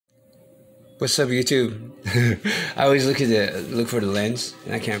What's up, YouTube? I always look for the lens,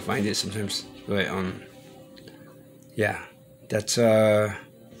 and I can't find it sometimes. But yeah, that's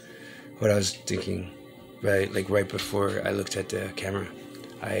what I was thinking. Right, like right before I looked at the camera,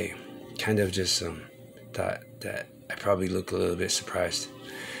 I kind of just thought that I probably look a little bit surprised,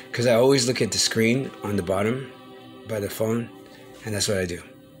 because I always look at the screen on the bottom by the phone, and that's what I do.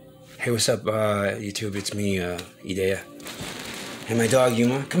 Hey, what's up, YouTube? It's me, Ideya, and my dog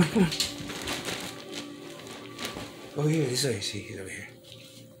Yuma. Come on. Over here, this way. See, he's over here.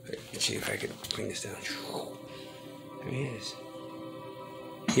 Let's see if I can bring this down. There he is.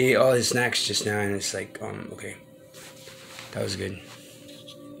 He ate all his snacks just now, and it's like, okay. That was good.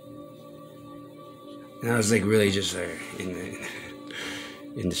 And I was like really just in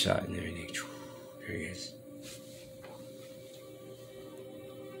the shot and everything. There he is.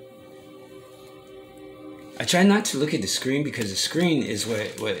 I try not to look at the screen, because the screen is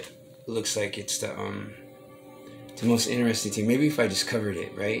what looks like it's the most interesting thing. Maybe if I just covered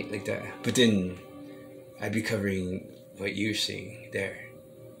it, right? Like that. But then I'd be covering what you're seeing there.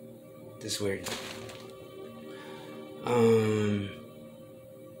 That's weird. I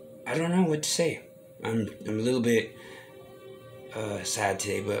don't know what to say. I'm a little bit sad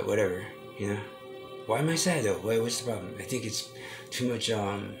today, but whatever, you know. Why am I sad though? What's the problem? I think it's too much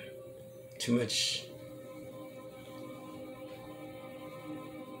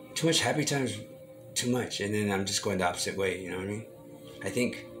happy times, too much, and then I'm just going the opposite way, you know what I mean?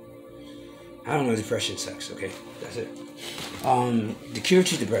 I don't know, depression sucks, okay? That's it. The cure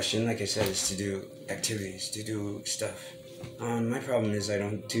to depression, like I said, is to do activities, to do stuff. My problem is I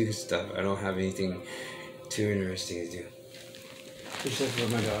don't do stuff. I don't have anything too interesting to do. Except for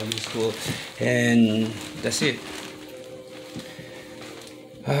my dog, he's cool. And that's it.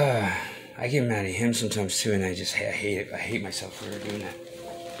 I get mad at him sometimes too, and I hate it. I hate myself for doing that.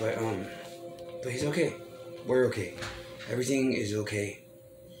 But he's okay. We're okay. Everything is okay.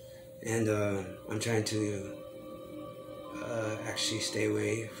 And I'm trying to actually stay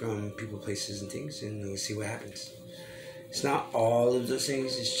away from people, places, and things, and we'll see what happens. It's not all of those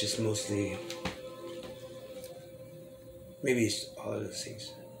things. It's just mostly. Maybe it's all of those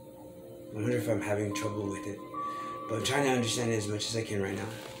things. I wonder if I'm having trouble with it. But I'm trying to understand it as much as I can right now.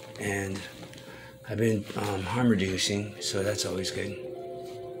 And I've been harm reducing, so that's always good.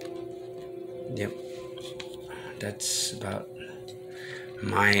 Yep. That's about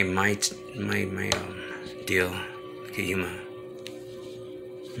my deal. Okay, Yuma.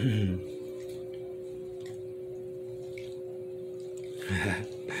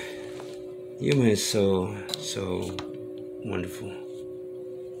 Yuma is so wonderful.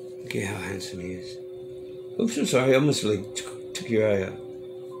 Look at how handsome he is. Oops, I'm sorry. I almost took your eye out.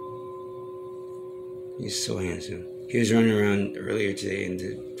 He's so handsome. He was running around earlier today in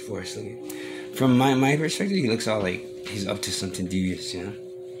the forest looking. From my perspective, he looks all like he's up to something devious, you know?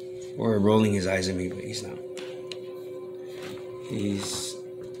 Or rolling his eyes at me, but he's not. He's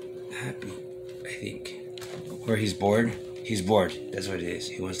happy, I think. Or he's bored. He's bored. That's what it is.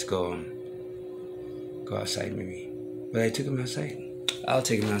 He wants to go outside maybe. But I took him outside. I'll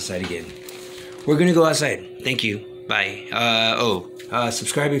take him outside again. We're gonna go outside. Thank you. Bye.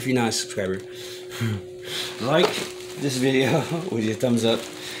 Subscribe if you're not a subscriber. Like this video with your thumbs up.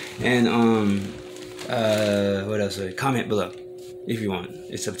 And what else? Comment below if you want.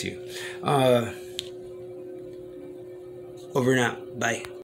 It's up to you. Over and out. Bye.